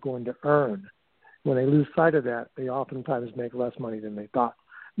 that they're going to earn. When they lose sight of that, they oftentimes make less money than they thought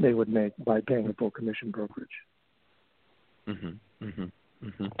they would make by paying a full commission brokerage.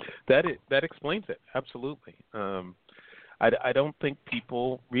 That explains it, absolutely. I don't think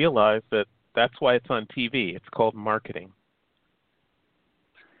people realize that that's why it's on TV. It's called marketing.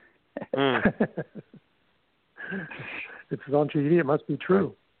 It's on TV. It must be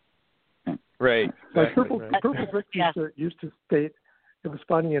true. Right. Exactly. Purple Bricks used to state, it was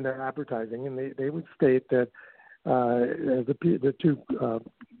funny in their advertising, and they would state that the two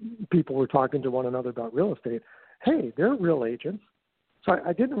people were talking to one another about real estate. Hey, they're real agents. So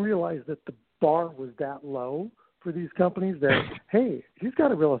I didn't realize that the bar was that low for these companies that, hey, he's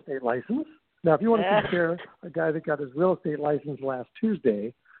got a real estate license. Now, if you want to compare a guy that got his real estate license last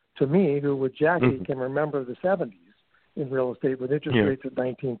Tuesday to me, who with Jackie can remember the 70s in real estate with interest rates at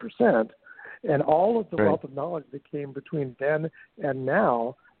 19%, and all of the wealth of knowledge that came between then and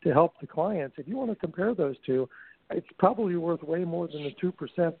now to help the clients, if you want to compare those two, it's probably worth way more than the 2%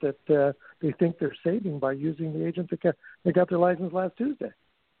 that they think they're saving by using the agent that got their license last Tuesday.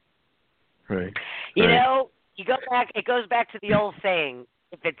 Right. You know, you go back. It goes back to the old saying: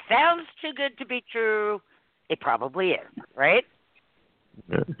 if it sounds too good to be true, it probably is. Right?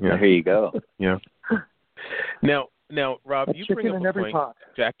 Yeah. There you go. Yeah. Now, Rob, A you chicken bring up in a every point, pot.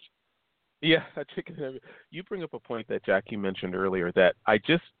 Jack. Yeah, a chicken in every. You bring up a point that Jackie mentioned earlier that I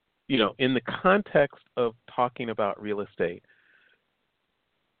just, in the context of talking about real estate,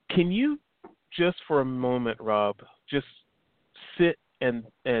 can you just for a moment, Rob, just sit and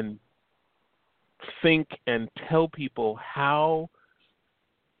think and tell people how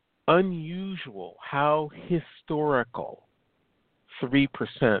unusual, how historical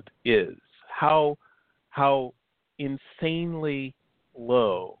 3% is, how insanely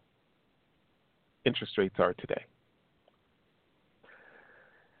low interest rates are today?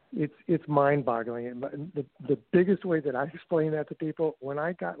 It's mind-boggling. The biggest way that I explain that to people, when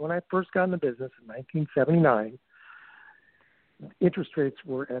I first got in the business in 1979, interest rates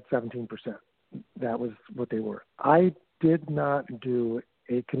were at 17%. That was what they were. I did not do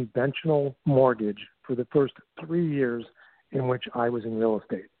a conventional mortgage for the first 3 years in which I was in real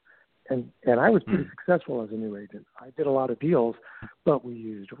estate. And I was pretty successful as a new agent. I did a lot of deals, but we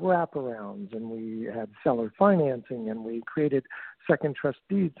used wraparounds, and we had seller financing, and we created second trust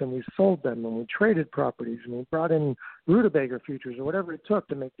deeds, and we sold them, and we traded properties, and we brought in rutabaga futures or whatever it took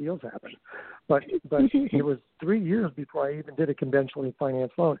to make deals happen. But it was 3 years before I even did a conventionally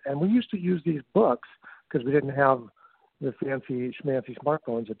financed loan. And we used to use these books because we didn't have the fancy schmancy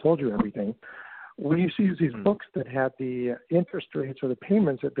smartphones that told you everything. We used to use these books that had the interest rates or the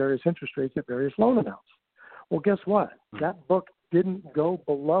payments at various interest rates at various loan amounts. Well, guess what? That book didn't go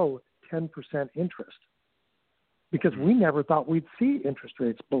below 10% interest because we never thought we'd see interest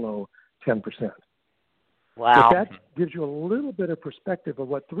rates below 10%. Wow. If that gives you a little bit of perspective of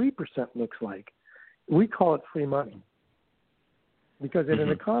what 3% looks like, we call it free money. Because in an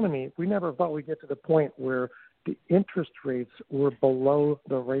economy, we never thought we'd get to the point where the interest rates were below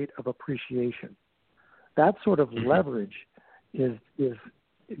the rate of appreciation. That sort of leverage is it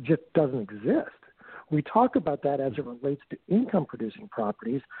just doesn't exist. We talk about that as it relates to income-producing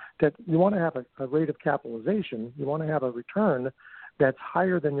properties, that you want to have a rate of capitalization, you want to have a return that's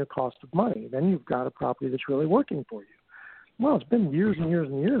higher than your cost of money. Then you've got a property that's really working for you. Well, it's been years and years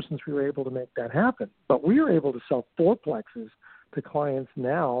and years since we were able to make that happen. But we are able to sell fourplexes to clients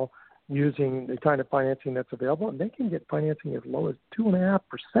now using the kind of financing that's available, and they can get financing as low as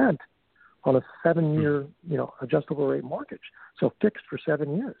 2.5% on a 7-year, adjustable rate mortgage. So fixed for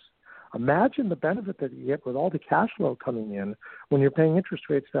 7 years. Imagine the benefit that you get with all the cash flow coming in when you're paying interest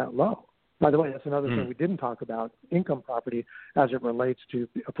rates that low. By the way, that's another thing we didn't talk about, income property as it relates to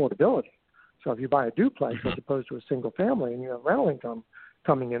affordability. So if you buy a duplex as opposed to a single family and you have rental income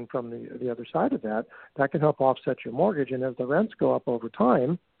coming in from the other side of that, that can help offset your mortgage. And as the rents go up over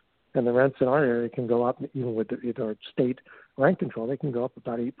time, and the rents in our area can go up, even with our state rent control, they can go up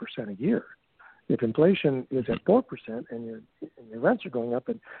about 8% a year. If inflation is at 4% and your rents are going up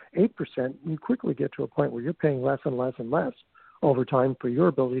at 8%, you quickly get to a point where you're paying less and less and less over time for your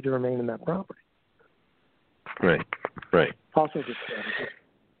ability to remain in that property. Right. Also good strategy.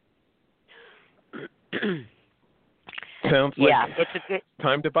 Sounds like it's a good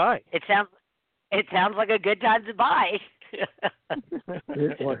time to buy. It sounds like a good time to buy.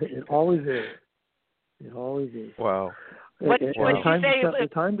 It always is. It always is. Wow. What did you say? The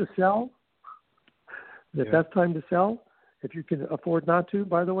time to sell, the best time to sell, if you can afford not to,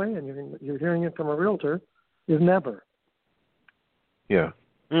 by the way, and you're hearing it from a realtor, is never. Yeah.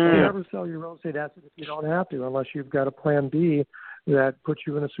 Never sell your real estate asset if you don't have to, unless you've got a plan B that puts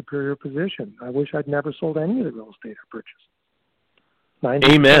you in a superior position. I wish I'd never sold any of the real estate I purchased.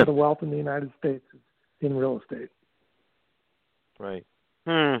 90% of the wealth in the United States is in real estate. Right.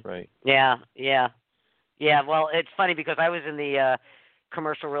 Right. Yeah. Well, it's funny because I was in the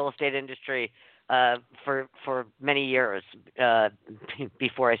commercial real estate industry for many years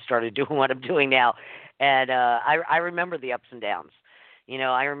before I started doing what I'm doing now, and I remember the ups and downs.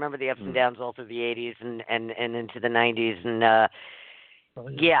 I remember the ups and downs all through the 80s and into the 90s, and I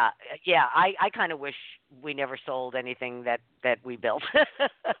kind of wish we never sold anything that we built.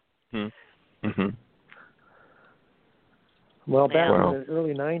 Well, back in the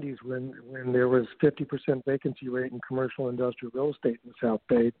early 90s when there was 50% vacancy rate in commercial industrial real estate in the South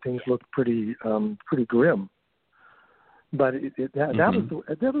Bay, things looked pretty grim. But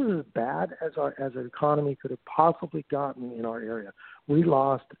that was as bad as an economy could have possibly gotten in our area. We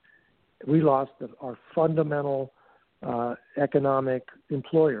lost our fundamental economic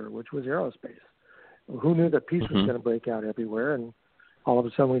employer, which was aerospace. Who knew that peace was going to break out everywhere? And all of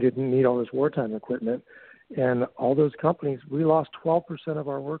a sudden we didn't need all this wartime equipment. And all those companies, we lost 12% of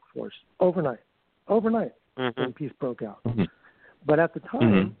our workforce overnight, when peace broke out. But at the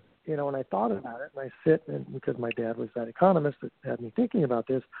time, when I thought about it, and and because my dad was that economist that had me thinking about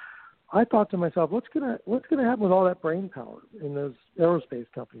this, I thought to myself, what's gonna happen with all that brain power in those aerospace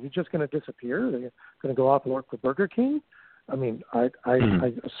companies? It's just going to disappear? They're going to go off and work for Burger King? I mean, I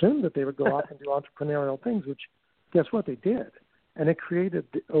assumed that they would go off and do entrepreneurial things, which guess what? They did. And it created,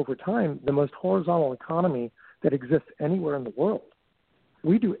 over time, the most horizontal economy that exists anywhere in the world.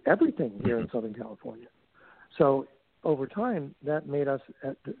 We do everything here in Southern California. So over time, that made us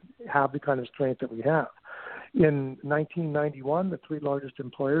have the kind of strength that we have. In 1991, the three largest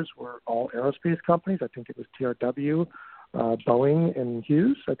employers were all aerospace companies. I think it was TRW, Boeing, and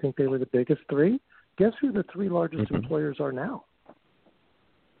Hughes. I think they were the biggest three. Guess who the three largest employers are now?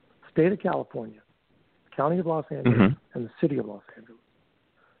 State of California, County of Los Angeles, and the City of Los Angeles.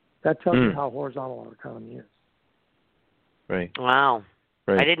 That tells you how horizontal our economy is. Right. Wow.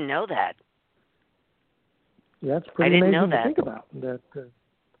 Right. I didn't know that. Yeah, it's pretty amazing to that. think about. That.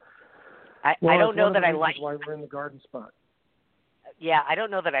 I don't know that I like. Why we're in the garden spot. Yeah, I don't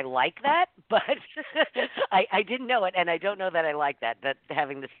know that I like that, but I didn't know it, and I don't know that I like that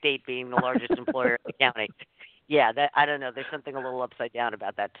having the state being the largest employer in the county. Yeah, that I don't know. There's something a little upside down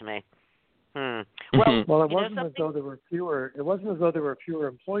about that to me. Well, it wasn't as though there were fewer. It wasn't as though there were fewer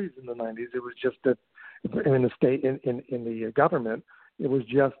employees in the 90s. It was just that in the state, in the government, it was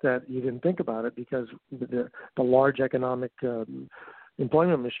just that you didn't think about it because the large economic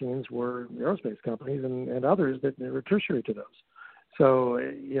employment machines were aerospace companies and others that were tertiary to those. So,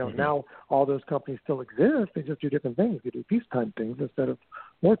 now all those companies still exist. They just do different things. They do peacetime things instead of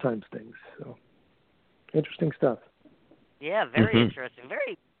wartime things. So, interesting stuff. Yeah, very interesting.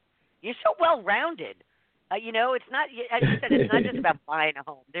 You're so well-rounded. It's not, as you said, it's not just about buying a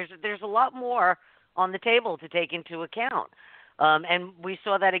home. There's a lot more on the table to take into account. And we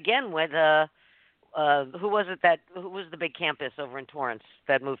saw that again with, who was the big campus over in Torrance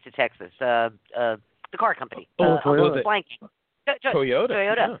that moved to Texas? The car company. Toyota.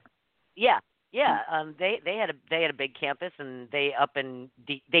 Toyota. Yeah. They had a big campus, and they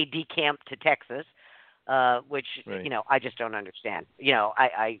decamped to Texas, which I just don't understand.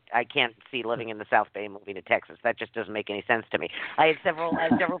 I can't see living in the South Bay and moving to Texas. That just doesn't make any sense to me. I had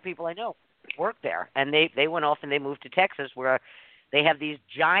several people I know work there, and they went off and they moved to Texas, where they have these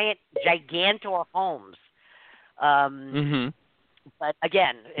gigantor homes. But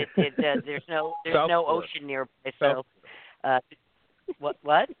again, there's no ocean nearby. So, what?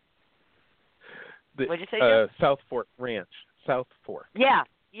 What'd you say, Joe? South Fork Ranch. South Fork. Yeah,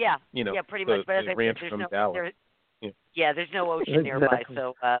 pretty much. But the ranch from Dallas. There's no ocean nearby, exactly.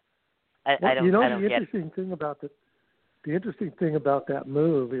 So I don't get it. The interesting thing about that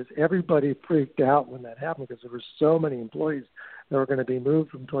move is everybody freaked out when that happened because there were so many employees that were going to be moved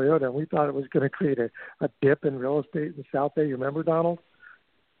from Toyota, and we thought it was going to create a dip in real estate in the South Bay. You remember, Donald?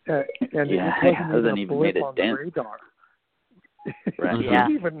 And it wasn't even a blip on the radar. Right. You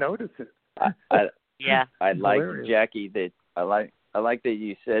didn't even notice it. I like, Jackie, that I like that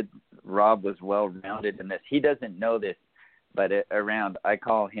you said Rob was well-rounded in this. He doesn't know this, but I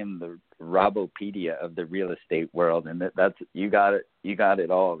call him the Robopedia of the real estate world, and that's you got it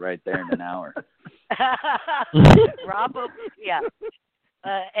all right there in an hour. Robopedia,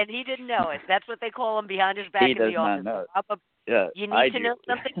 and he didn't know it. That's what they call him behind his back in the office. Not know. Yeah, you need to know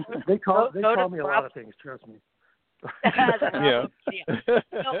something. They call me a lot of things. Trust me.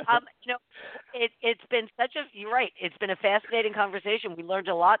 It's been you're right. It's been a fascinating conversation. We learned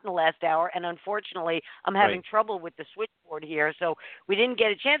a lot in the last hour, and unfortunately, I'm having trouble with the switchboard here, so we didn't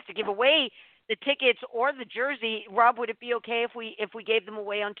get a chance to give away the tickets or the jersey. Rob, would it be okay if we gave them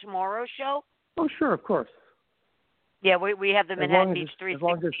away on tomorrow's show? Oh, sure, of course. Yeah, we have the Manhattan Beach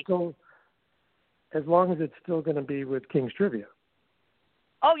 360. As long as it's still going to be with King's Trivia.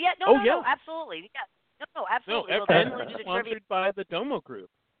 Oh yeah, no, absolutely, yeah. No, absolutely. No, and sponsored by the DOMO Group.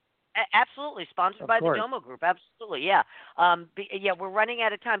 Absolutely, sponsored by the DOMO Group. Absolutely, yeah. We're running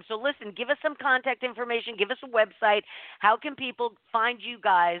out of time. So listen, give us some contact information. Give us a website. How can people find you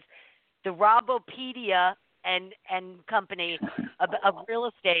guys, the Robopedia and company of real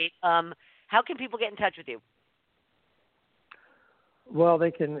estate? How can people get in touch with you? Well, they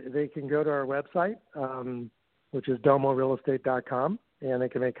can go to our website, which is domorealestate.com, and they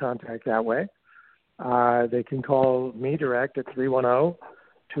can make contact that way. They can call me direct at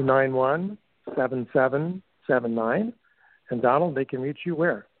 310-291-7779. And Donald, they can reach you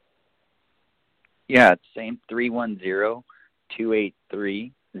where? Yeah, it's same 310-283-0366.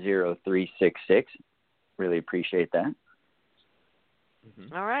 really appreciate that.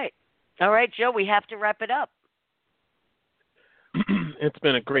 Mm-hmm. All right, Joe, we have to wrap it up. It's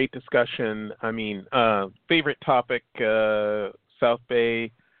been a great discussion. I mean, favorite topic, South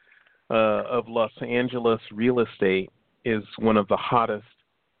Bay of Los Angeles real estate is one of the hottest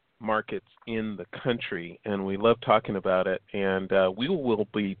markets in the country, and we love talking about it. And we will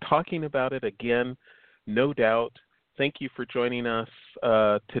be talking about it again, no doubt. Thank you for joining us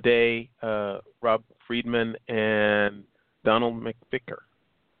today, Rob Friedman and Donald McVicker.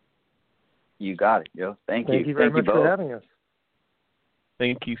 You got it, Joe. Thank you. Thank you very much for having us.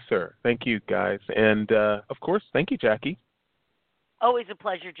 Thank you, sir. Thank you, guys. And, of course, thank you, Jackie. Always a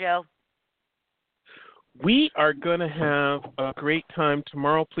pleasure, Joe. We are going to have a great time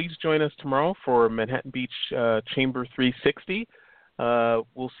tomorrow. Please join us tomorrow for Manhattan Beach Chamber 360.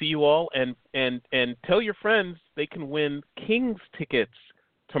 We'll see you all. And tell your friends they can win Kings tickets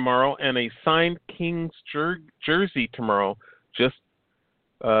tomorrow and a signed Kings jersey tomorrow. Just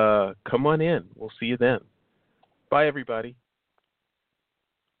come on in. We'll see you then. Bye, everybody.